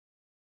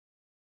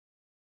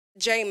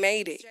Jay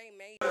made it.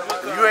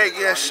 You ain't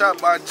getting shot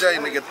by Jay,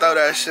 nigga. Throw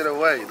that shit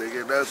away,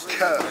 nigga. That's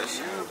cap.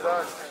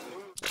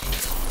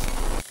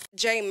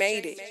 Jay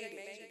made it.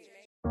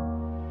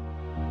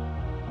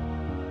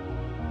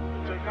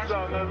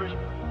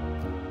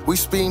 We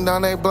speeding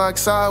down they block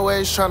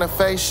sideways, tryna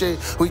face shit.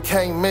 We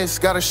can't miss,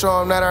 gotta show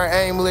them that our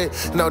aim lit.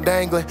 No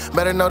dangling,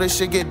 better know this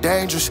shit get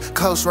dangerous.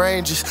 Close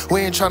ranges,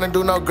 we ain't tryna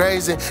do no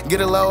grazing. Get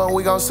it low and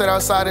we gon' sit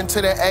outside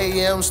into the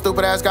AM.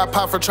 Stupid ass got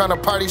popped for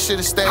tryna party,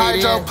 shit've stayed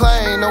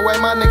Hydroplane, the way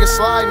my niggas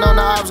sliding on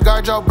the ops,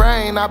 guard your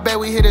brain. I bet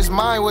we hit his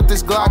mind with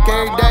this Glock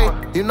every day.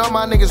 You know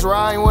my niggas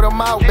riding with them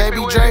out.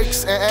 Baby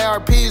Drakes and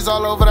ARPs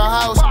all over the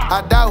house.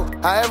 I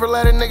doubt I ever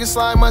let a nigga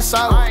slime us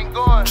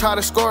out. Try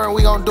to score and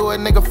we gon' do a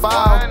nigga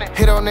foul.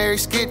 Hit on every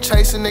skit,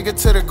 chase a nigga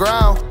to the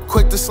ground.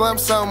 Quick to slump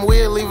something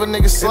weird, leave a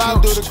nigga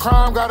slouched. If you do the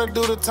crime, gotta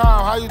do the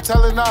time. How you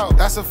tellin' out?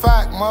 That's a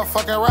fact,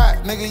 motherfucking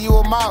rap. Nigga, you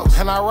a mouse.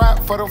 And I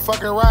rap for them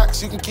fucking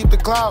racks. You can keep the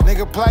clout.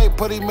 Nigga play,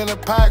 put him in a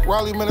pack,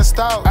 roll him in a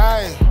stout.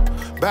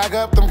 Ayy, bag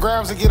up them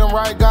grams and get them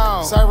right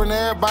gone. Serving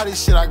everybody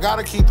shit, I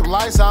gotta keep them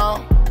lights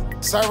on.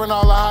 Serving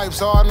all the hypes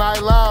all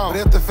night long.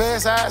 But if the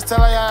feds ask, tell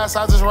they ass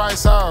I just write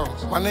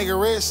songs. My nigga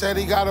Rich said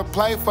he gotta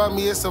play for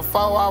me. It's a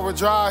 4-hour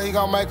drive, he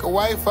gon' make a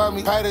way for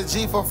me. Pay the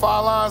G for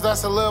 5 lines,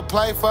 that's a little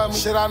play for me.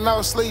 Shit, I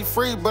know sleep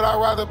free, but I'd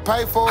rather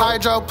pay for it.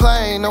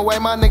 Hydroplane, the way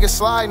my niggas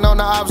sliding on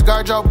the ops,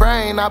 guard your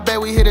brain. I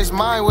bet we hit his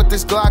mind with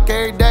this Glock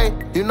every day.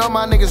 You know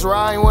my niggas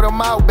riding with them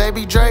out.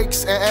 Baby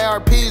Drakes and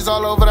ARPs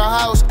all over the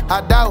house.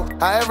 I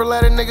doubt I ever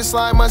let a nigga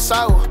slime us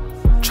out.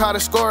 Try to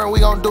score and we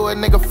gon' do a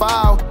nigga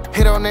foul.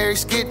 Hit on every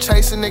skit,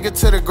 chase a nigga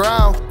to the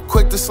ground.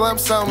 Quick to slump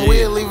something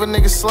weird, leave a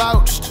nigga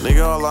slouched.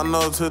 Nigga, all I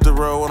know is hit the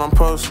road, what I'm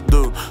supposed to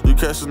do. You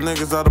catch the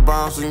niggas out of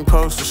bounds, you can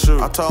post to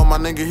shoot. I told my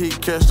nigga he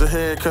catch the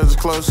head cause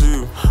it's close to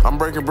you. I'm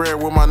breaking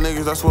bread with my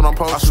niggas, that's what I'm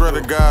supposed to do. I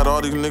swear to God,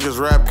 all these niggas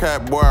rap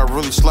cat, boy, I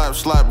really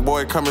slap,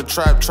 boy, come and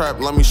trap,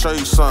 let me show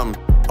you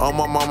something. On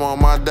my mama,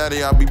 on my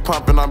daddy, I be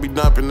pumping, I be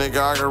dumping, nigga.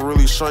 I can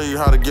really show you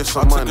how to get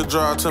some money. I took a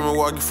drive to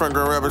Milwaukee, front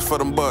Grand Rapids for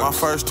them bucks.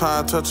 My first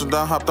time touching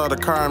down, hopped out the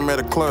car and met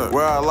a club.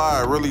 Where I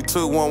lied, really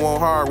two, one won't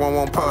hard, one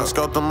won't pop.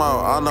 Scope them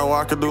out, I know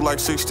I could do like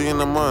 60 in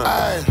a month.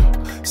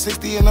 Ayy,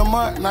 60 in a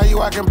month, now you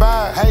I can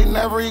buy. Hate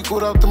never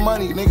equaled up the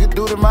money, nigga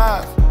do the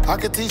math. I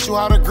can teach you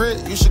how to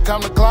grit, you should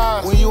come to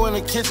class. When you in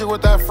the kitchen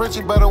with that fridge,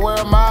 you better wear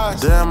a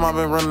mask. Damn, I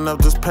been running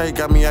up this pay,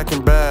 got me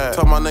acting bad.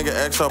 Told my nigga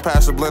XO,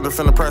 pass the blender,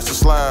 finna press the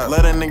slide.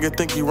 Let that nigga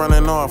think he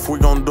running off, we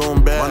gon' do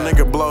him bad. My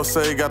nigga Blow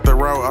say he got the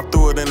route, I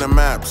threw it in the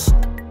maps.